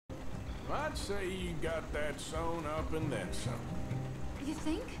I'd say you got that sewn up and then some. You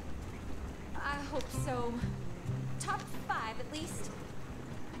think? I hope so. Top 5 at least.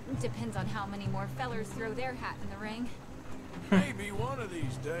 Depends on how many more fellers throw their hat in the ring. Maybe one of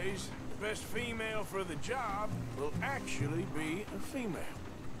these days, the best female for the job will actually be a female.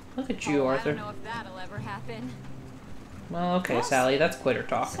 Look at you, Arthur. I don't know if that'll ever happen. Well, okay, Sally, that's quitter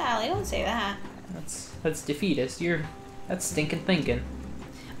talk. Sally, don't say that. That's defeatist. That's stinking thinking.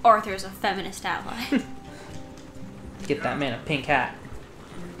 Arthur's a feminist ally. Get that man a pink hat.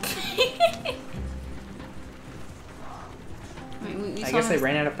 I guess they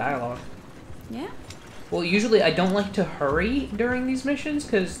ran out of dialogue. Yeah. Well, usually I don't like to hurry during these missions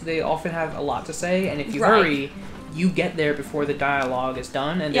because they often have a lot to say, and if you hurry, you get there before the dialogue is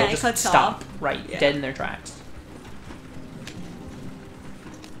done, and they'll just stop dead in their tracks.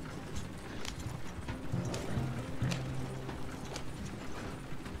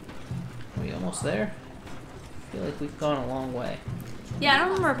 Are we almost there? I feel like we've gone a long way. Yeah, I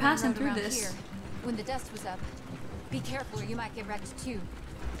don't remember passing through this. Here, when the dust was up. Be careful or you might get wrecked too.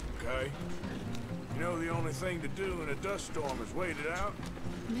 Okay. You know the only thing to do in a dust storm is wait it out?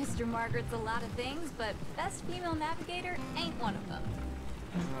 Mr. Margaret's a lot of things, but best female navigator ain't one of them.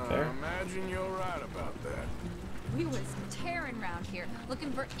 I imagine you're right about that. We was tearing around here,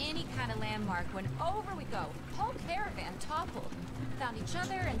 looking for any kind of landmark when over we go. Whole caravan toppled. Found each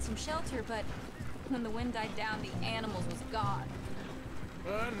other and some shelter, but when the wind died down, the animals was gone.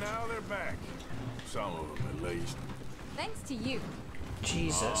 But now they're back. Some of them, at least. Thanks to you.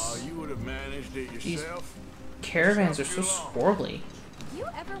 Jesus. Oh, you would have managed it yourself. These caravans are so squirrely. If you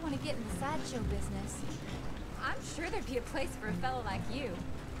ever want to get in the sideshow business, I'm sure there'd be a place for a fellow like you.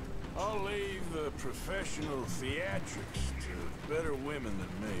 I'll leave the professional theatrics to better women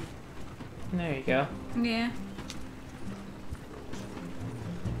than me. There you go. Yeah.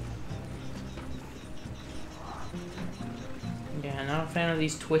 Yeah, not a fan of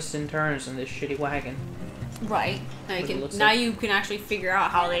these twists and turns in this shitty wagon. Right. Now you can actually figure out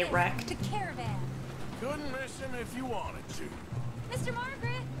how they wrecked. The caravan. Couldn't miss him if you wanted to. Mr.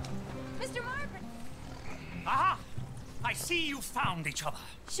 Margaret! Mr. Margaret! Aha! I see you found each other.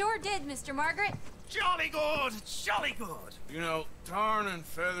 Sure did, Mr. Margaret. Jolly good, jolly good. You know, tarring and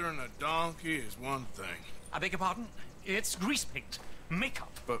feathering a donkey is one thing. I beg your pardon? It's grease paint, makeup.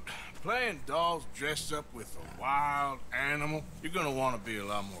 But playing dolls dressed up with a wild animal, you're gonna want to be a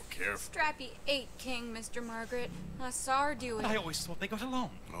lot more careful. Strappy ate King, Mr. Margaret. I saw her do it. I always thought they got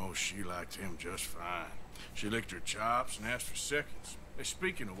along. Oh, she liked him just fine. She licked her chops and asked for seconds. Hey,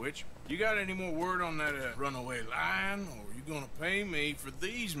 speaking of which, you got any more word on that runaway lion, or are you gonna pay me for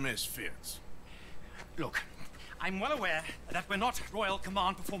these misfits? Look, I'm well aware that we're not Royal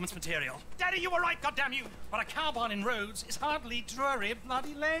Command performance material. Daddy, you were right, goddammit you! But a cow barn in Rhodes is hardly Drury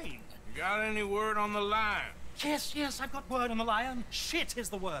Bloody Lane. You got any word on the lion? Yes, I've got word on the lion. Shit is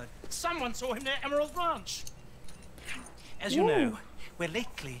the word. Someone saw him near Emerald Ranch. As you know, we're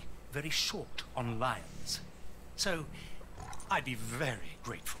lately very short on lions. So, I'd be very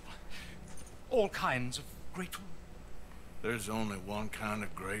grateful. All kinds of grateful. There's only one kind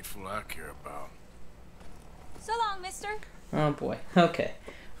of grateful I care about. So long, mister. Oh boy. Okay.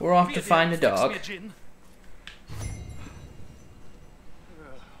 We're off to find a dog.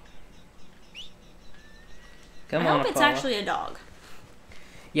 Come on, I hope it's Apollo. actually a dog.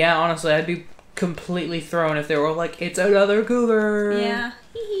 Yeah, honestly, I'd be completely thrown if they were like, it's another cougar. Yeah.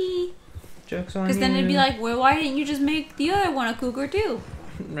 Hee. Joke's on you. Because then it'd be like, well, why didn't you just make the other one a cougar too?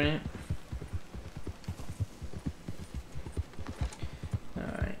 Right.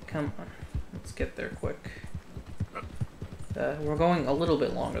 Alright, come on. Let's get there quick. We're going a little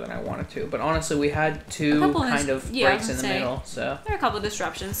bit longer than I wanted to, but honestly, we had two kind of breaks in the middle, so... There are a couple of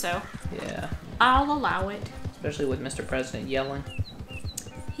disruptions, so... Yeah. I'll allow it. Especially with Mr. President yelling.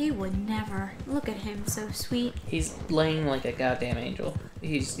 He would never. Look at him, so sweet. He's laying like a goddamn angel.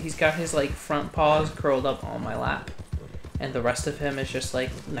 He's got his, like, front paws curled up on my lap. And the rest of him is just,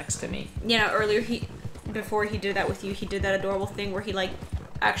 like, next to me. You know, earlier before he did that with you, he did that adorable thing where he, like,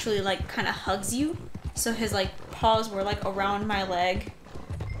 actually, like, kind of hugs you. So his, like, paws were, like, around my leg.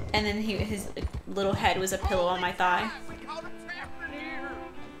 And then his like, little head was a pillow on my thigh. We caught a trapper in here.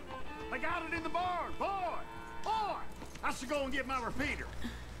 They got it in the barn. Boy! I should go and get my repeater.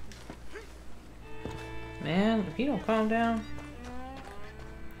 Man, if you don't calm down...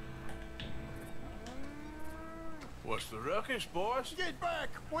 What's the ruckus, boys? Get back!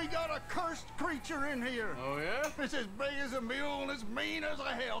 We got a cursed creature in here. Oh, yeah? It's as big as a mule and as mean as a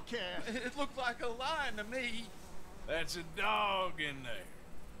hellcat. It looked like a lion to me. That's a dog in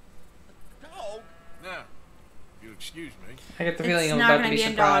there. Dog? Now, You'll excuse me. I get the feeling I'm not about to be gonna be a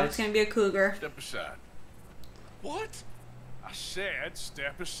surprised. dog. It's gonna be a cougar. Step aside. What? I said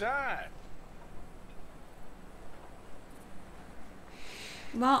step aside.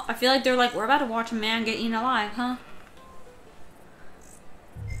 Well, I feel like they're like, we're about to watch a man get eaten alive, huh?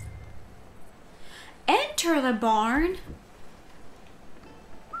 Enter the barn.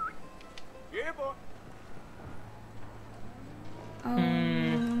 Yeah, boy.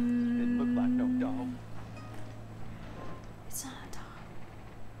 Didn't look like no dog. It's not a dog.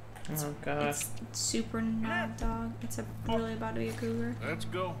 Oh god. It's super not a dog. It's really about to be a cougar. Let's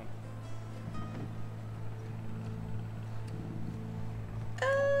go.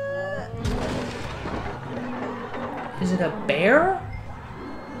 Is it a bear?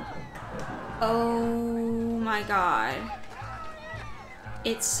 Oh my god.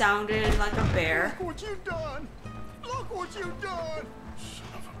 It sounded like a bear. Look what you've done! Look what you've done! Son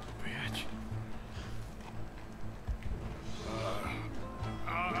of a bitch.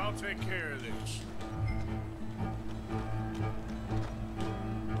 I'll take care of this.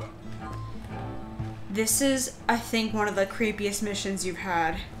 This is, I think, one of the creepiest missions you've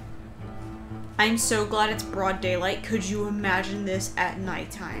had. I'm so glad it's broad daylight. Could you imagine this at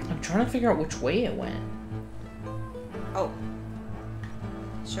nighttime? I'm trying to figure out which way it went. Oh.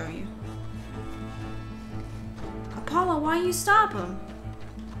 Show you. Apollo, why you stop him?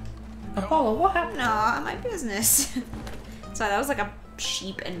 Apollo, what happened? No, my business. Sorry, that was like a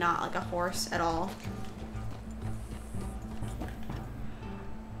sheep and not like a horse at all.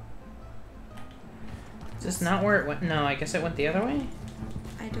 Is this not where it went? No, I guess it went the other way?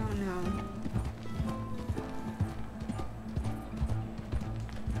 I don't know.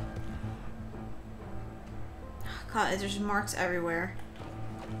 God, there's marks everywhere.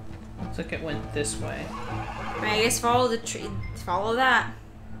 Looks like it went this way. I guess follow the tree. Follow that.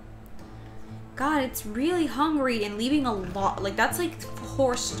 God, it's really hungry and leaving a lot. Like, that's like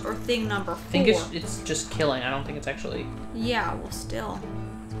horse or thing number 4. I think it's just killing. I don't think it's actually... Yeah, well, still.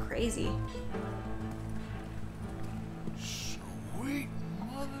 It's crazy. Sweet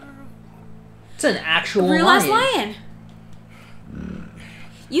mother. It's an actual Real-ass lion.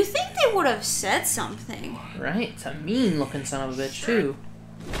 You think they would have said something. Right? It's a mean-looking son of a bitch, too.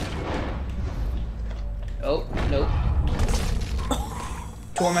 Oh, nope.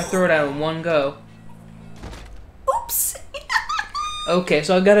 Tore my throat out in one go. Oops. Okay,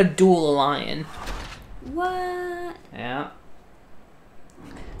 so I got a duel lion. What? Yeah.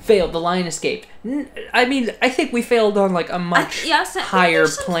 Failed. The lion escaped. I mean, I think we failed on like a much higher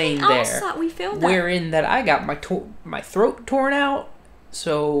plane there. That we failed wherein that I got my throat torn out.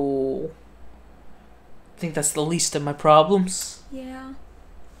 So I think that's the least of my problems. Yeah.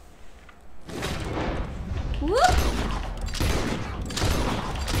 Whoop.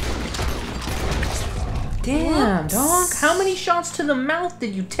 Damn, Whoops. dog. How many shots to the mouth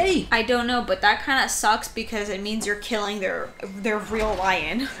did you take? I don't know, but that kind of sucks because it means you're killing their real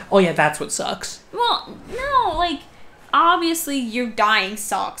lion. Oh yeah, that's what sucks. Well, no, like, obviously you dying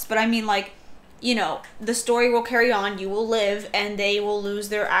sucks, but I mean, like, you know, the story will carry on, you will live, and they will lose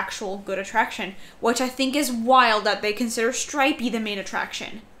their actual good attraction, which I think is wild that they consider Stripey the main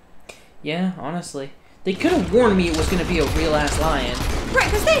attraction. Yeah, honestly. They could have warned me it was going to be a real-ass lion. Right,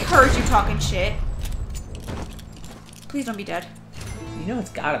 because they heard you talking shit. Please don't be dead. You know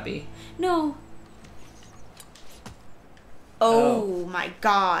it's gotta be. No. Oh my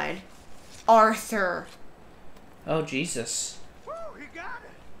god. Arthur. Oh, Jesus. Woo, he got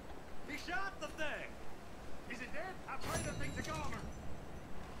it! He shot the thing! Is it dead? I pray the thing's a goner.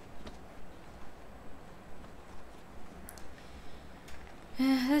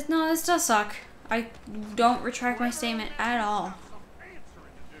 No, this does suck. I don't retract my statement at all.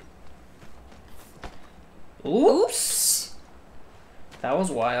 Oops. That was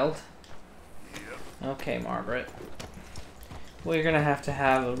wild. Okay, Margaret. We're gonna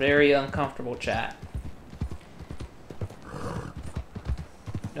have a very uncomfortable chat.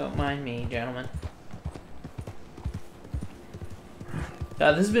 Don't mind me, gentlemen.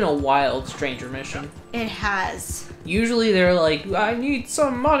 This has been a wild Stranger mission. It has. Usually they're like, I need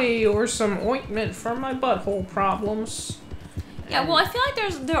some money or some ointment for my butthole problems. Yeah, well, I feel like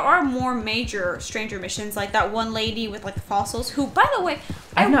there are more major Stranger missions, like that one lady with like the fossils, who, by the way,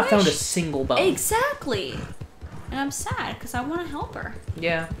 I've not found a single bone. Exactly. And I'm sad because I want to help her.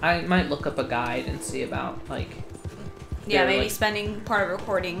 Yeah, I might look up a guide and see about like. Yeah, maybe like, spending part of a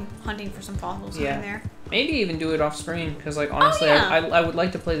recording hunting for some fossils here and there. Maybe even do it off screen because, like, honestly, I would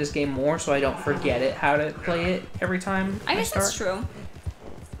like to play this game more so I don't forget it how to play it every time. I guess that's true.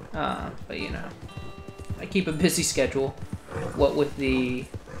 But you know, I keep a busy schedule. What with the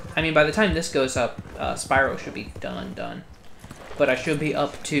I mean, by the time this goes up, Spyro should be done. But I should be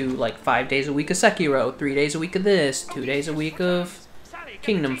up to like 5 days a week of Sekiro, 3 days a week of this, 2 days a week of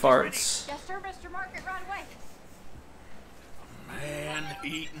Kingdom Farts. Yes, sir, Mr. Market, right away.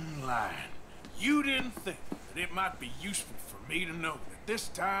 Man-eating lion. You didn't think that it might be useful for me to know that this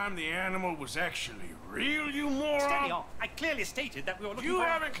time the animal was actually real, you moron? Steady on. I clearly stated that we were looking for... You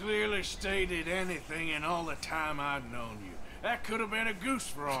haven't clearly stated anything in all the time I've known you. That could have been a goose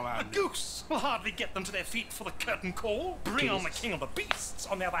for all I know. A goose will hardly get them to their feet for the curtain call. Bring on the king of the beasts,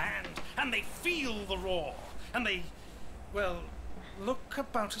 on the other hand, and they feel the roar. And they, well, look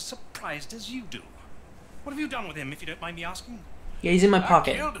about as surprised as you do. What have you done with him, if you don't mind me asking? Yeah, he's in my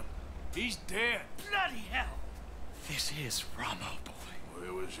pocket. I killed him. He's dead. Bloody hell! This is Rommel, boy. Well,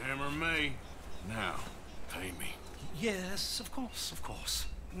 it was him or me. Now, pay me. Yes, of course, of course.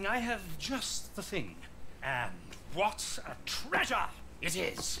 I have just the thing. And what a treasure it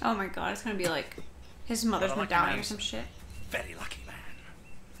is! Oh my god, it's gonna be like his mother's medallion or some shit. Very lucky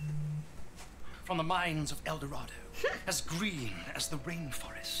man. From the mines of El Dorado, as green as the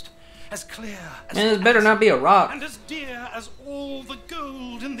rainforest, as clear as... Man, this better not be a rock. And as dear as all the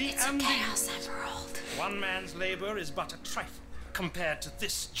gold in the Andes. Chaos Emerald. One man's labor is but a trifle compared to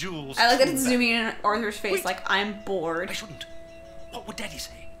this jewel's... I like that it's zooming in on Arthur's face. Wait. Like, I'm bored. I shouldn't. What would Daddy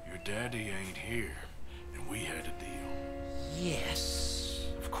say? Your daddy ain't here, and we had a deal. Yes,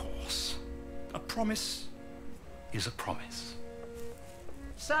 of course. A promise is a promise.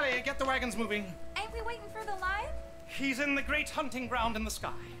 Sally, get the wagons moving. Ain't we waiting for the lion? He's in the great hunting ground in the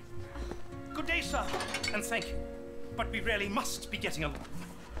sky. Good day, sir, and thank you. But we really must be getting along.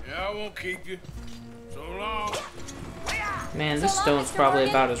 Yeah, I won't keep you. So long. Man, this stone's probably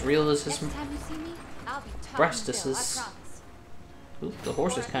about as real as his Next time you see me, I'll be breastises. I promise. Oop, the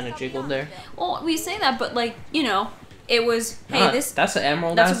horse is kind of jiggled there. Well, we say that, but like, you know, it was, hey, this... That's an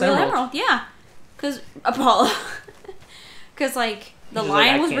emerald. That's a real emerald, yeah. Because, Apollo. Because, like, the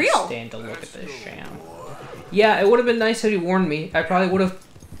lion was real. I can't stand to look at this sham. Yeah, it would have been nice if he warned me. I probably would have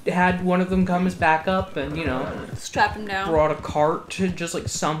had one of them come as backup and, you know... Strap him down. Brought a cart, just like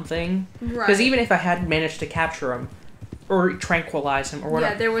something. Right. Because even if I had managed to capture him, or tranquilize him, or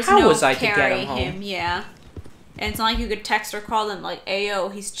whatever, yeah, there was how no was I to get carry him home? Yeah. And it's not like you could text or call them like,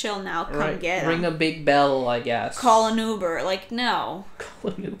 "Ayo, he's chill now. Come get him." Ring a big bell, I guess. Call an Uber. Like, no.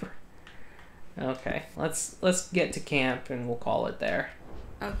 Call an Uber. Okay, let's get to camp and we'll call it there.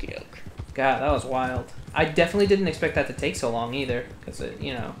 Okie doke. God, that was wild. I definitely didn't expect that to take so long either, because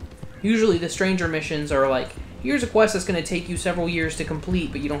you know, usually the stranger missions are like, here's a quest that's going to take you several years to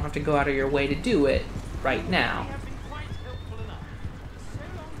complete, but you don't have to go out of your way to do it right now.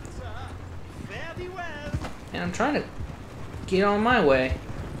 And I'm trying to get on my way.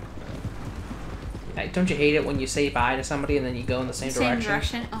 Hey, don't you hate it when you say bye to somebody and then you go in the same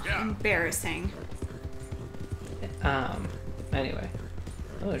direction? Oh, embarrassing. Anyway.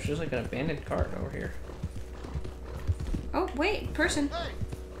 Oh, there's just like an abandoned cart over here. Oh, wait, person. Hey,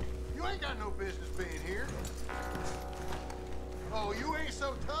 you ain't got no business being here. Oh, you ain't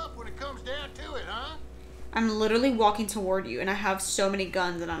so tough when it comes down to it, huh? I'm literally walking toward you, and I have so many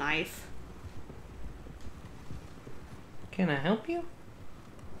guns and a knife. Can I help you?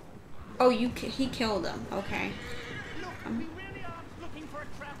 Oh, he killed him. Okay. Look, we really are looking for a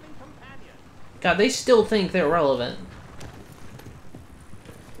traveling companion. God, they still think they're relevant.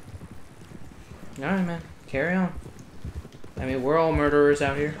 Alright, man. Carry on. I mean, we're all murderers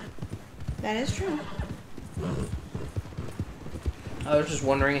out here. That is true. I was just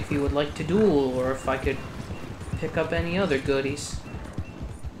wondering if you would like to duel, or if I could pick up any other goodies.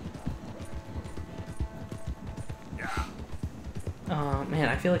 Man,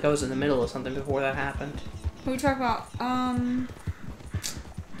 I feel like I was in the middle of something before that happened. What are we talking about?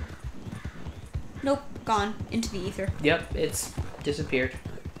 Nope, gone. Into the ether. Yep, it's disappeared.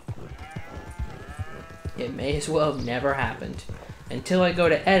 It may as well have never happened. Until I go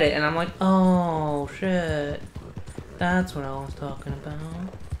to edit and I'm like, oh, shit. That's what I was talking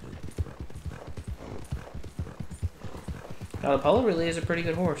about. God, Apollo really is a pretty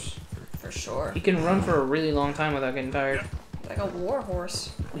good horse. For sure. He can run for a really long time without getting tired. Like a war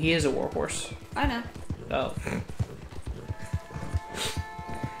horse. He is a war horse. I know. Oh.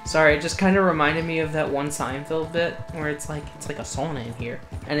 Sorry, it just kind of reminded me of that one Seinfeld bit where it's like a sauna in here,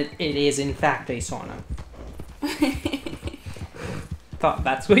 and it is in fact a sauna. Thought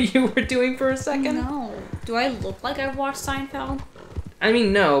that's what you were doing for a second. No. Do I look like I've watched Seinfeld? I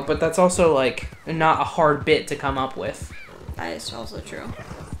mean, no, but that's also like not a hard bit to come up with. That is also true.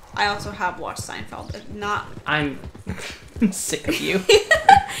 I also have watched Seinfeld. If not. I'm sick of you.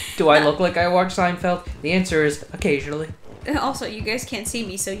 Do I look like I watch Seinfeld? The answer is occasionally. Also, you guys can't see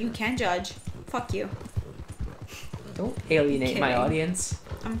me, so you can't judge. Fuck you. Don't alienate my Kidding. audience.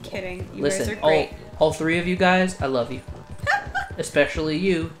 I'm kidding. You Listen, guys are great. all three of you guys, I love you. Especially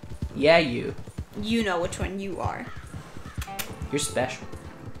you. Yeah, you. You know which one you are. You're special.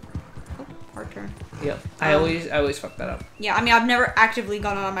 Oh, hard turn. Yep. I always fuck that up. Yeah, I mean, I've never actively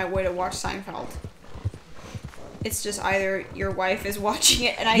gone out of my way to watch Seinfeld. It's just either your wife is watching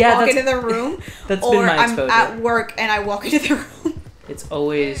it and I walk into the room, that's or been my I'm exposure. at work and I walk into the room. It's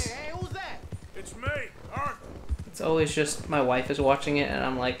always Hey, who's that? It's me, Arthur. it's always just my wife is watching it and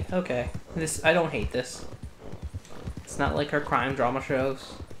I'm like, okay, I don't hate this. It's not like her crime drama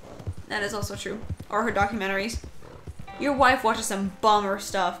shows. That is also true. Or her documentaries. Your wife watches some bummer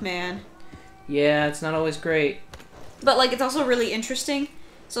stuff, man. Yeah, it's not always great. But, like, it's also really interesting.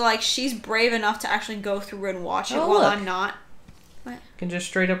 So, like, she's brave enough to actually go through and watch it Oh, while look. I'm not. What? Can just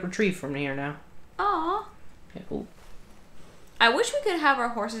straight up retrieve from here now. Aw. Yeah, ooh. I wish we could have our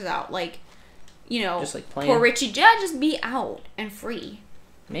horses out. Like, you know, Just, like, playing. poor Richie Judge just be out and free.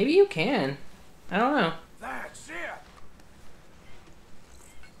 Maybe you can. I don't know. That's it.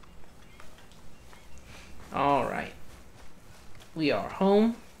 All right. We are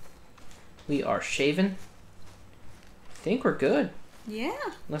home. We are shaven. I think we're good. Yeah.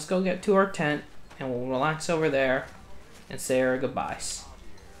 Let's go get to our tent and we'll relax over there and say our goodbyes.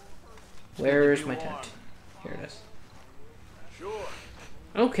 Where's my tent? Here it is. Sure.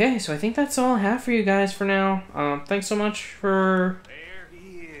 Okay, so I think that's all I have for you guys for now. Thanks so much for... There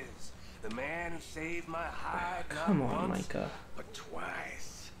he is. The man who saved my hide Come not on, once, Micah. but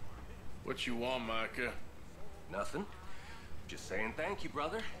twice. What you want, Micah? Nothing. Just saying thank you,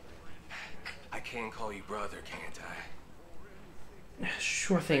 brother. I can call you brother, can't I?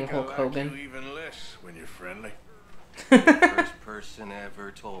 Sure thing, I Hulk like Hogan. you even less when you're friendly. First person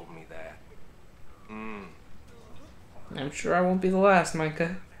ever told me that. I'm sure I won't be the last,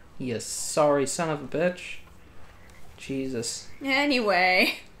 Micah. You sorry son of a bitch. Jesus.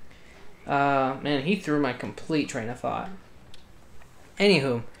 Anyway. Man, he threw my complete train of thought.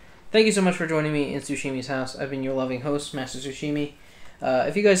 Anywho, thank you so much for joining me in Tsushimi's house. I've been your loving host, Master Tsushimi.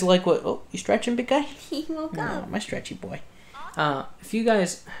 If you guys like what... Oh, you stretching, big guy? He woke No, up. my stretchy boy. If you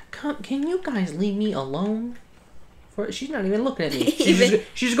guys... Can you guys leave me alone? She's not even looking at me. She's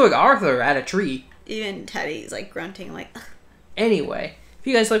just going, Arthur, at a tree. Even Teddy's like grunting like... Anyway, if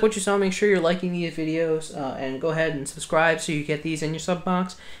you guys like what you saw, make sure you're liking these videos. And go ahead and subscribe so you get these in your sub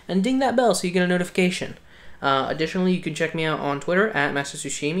box. And ding that bell so you get a notification. Additionally, you can check me out on Twitter at Master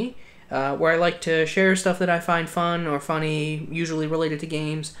Tsushimi, where I like to share stuff that I find fun or funny, usually related to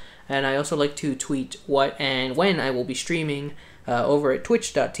games. And I also like to tweet what and when I will be streaming over at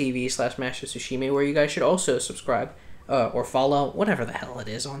twitch.tv/MasterTsushimi, where you guys should also subscribe or follow, whatever the hell it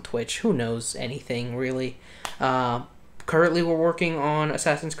is on Twitch. Who knows anything, really? Currently, we're working on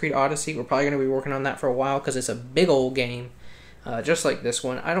Assassin's Creed Odyssey. We're probably going to be working on that for a while because it's a big old game, just like this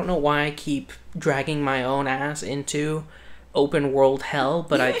one. I don't know why I keep dragging my own ass into open world hell,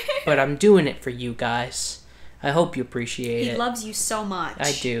 but I'm doing it for you guys. I hope you appreciate it. He loves you so much.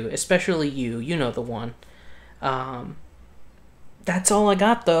 I do, especially you. You know the one. That's all I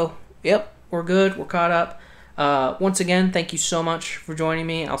got, though. Yep, we're good. We're caught up. Once again, thank you so much for joining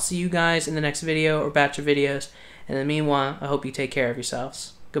me. I'll see you guys in the next video or batch of videos. And in the meanwhile, I hope you take care of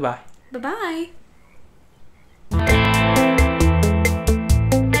yourselves. Goodbye. Bye-bye.